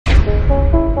So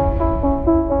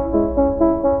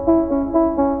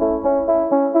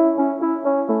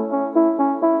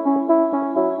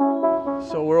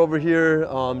we're over here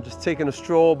just taking a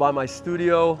stroll by my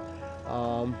studio.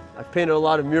 I've painted a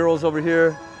lot of murals over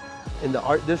here in the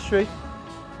art district,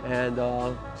 and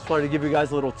just wanted to give you guys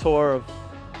a little tour of,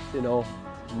 you know,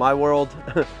 my world.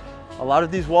 A lot of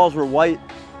these walls were white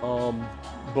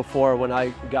before when I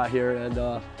got here, and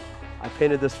I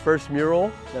painted this first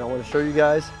mural that I want to show you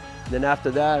guys. And then after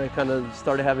that, I kind of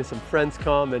started having some friends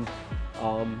come and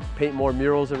paint more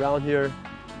murals around here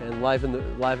and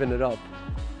liven it up.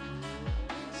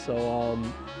 So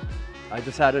I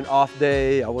just had an off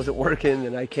day, I wasn't working,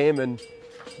 and I came and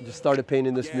just started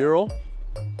painting this mural.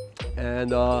 And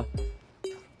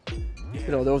you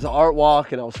know, there was an art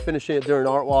walk, and I was finishing it during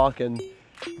art walk, and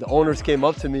the owners came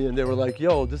up to me and they were like,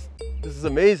 "Yo, this is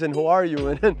amazing, who are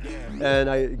you?" And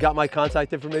I got my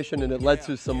contact information, and it led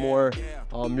to some more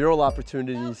mural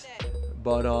opportunities.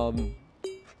 But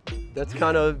that's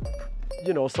kind of,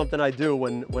 you know, something I do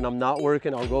when I'm not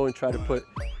working. I'll go and try to put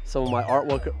some of my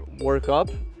artwork up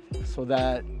so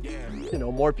that, you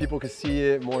know, more people can see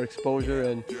it, more exposure,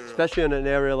 and especially in an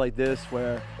area like this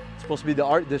where it's supposed to be the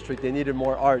art district, they needed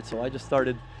more art. So I just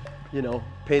started, you know,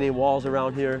 painting walls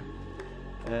around here.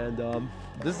 And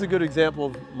this is a good example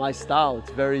of my style.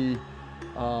 It's very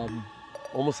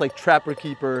almost like Trapper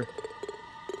Keeper,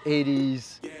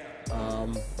 80s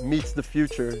meets the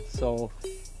future. So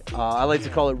I like to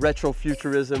call it retro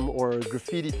futurism or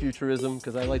graffiti futurism,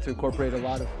 because I like to incorporate a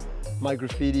lot of my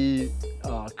graffiti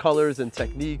colors and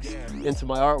techniques into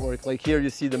my artwork. Like here you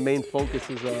see the main focus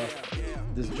is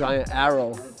this giant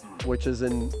arrow, which is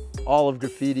in all of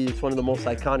graffiti. It's one of the most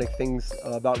iconic things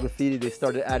about graffiti. They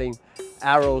started adding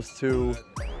arrows to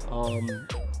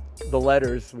the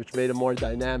letters, which made it more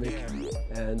dynamic.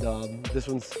 And this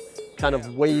one's kind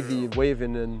of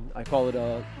waving, and I call it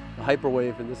a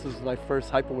hyperwave. And this is my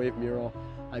first hyperwave mural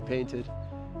I painted.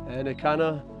 And it kind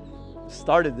of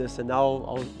started this, and now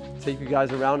I'll take you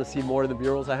guys around and see more of the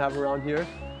murals I have around here.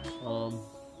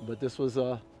 But this was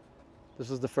the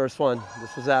first one.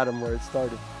 This was Adam, where it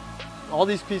started. All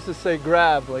these pieces say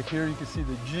grab. Like here you can see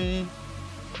the G,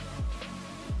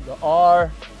 the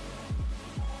R,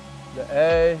 the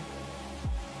A,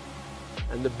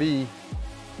 and the B.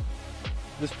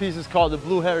 This piece is called the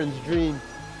Blue Heron's Dream,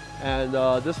 and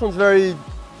this one's very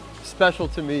special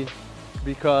to me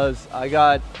because I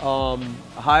got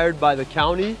hired by the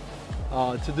county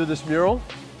to do this mural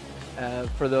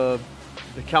for the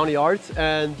county arts,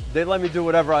 and they let me do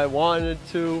whatever I wanted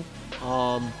to,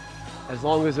 as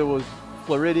long as it was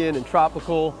Floridian and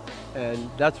tropical, and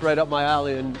that's right up my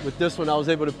alley. And with this one I was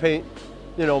able to paint,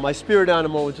 you know, my spirit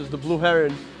animal, which is the blue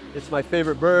heron. It's my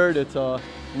favorite bird. It's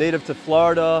native to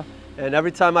Florida, and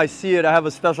every time I see it I have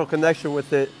a special connection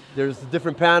with it. There's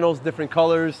different panels, different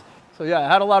colors. So yeah, I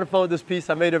had a lot of fun with this piece.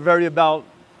 I made it very about,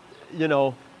 you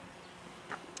know,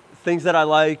 things that I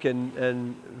like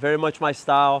and very much my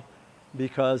style,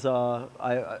 because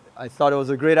I thought it was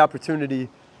a great opportunity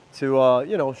to,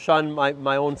 you know, shine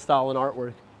my own style in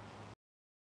artwork.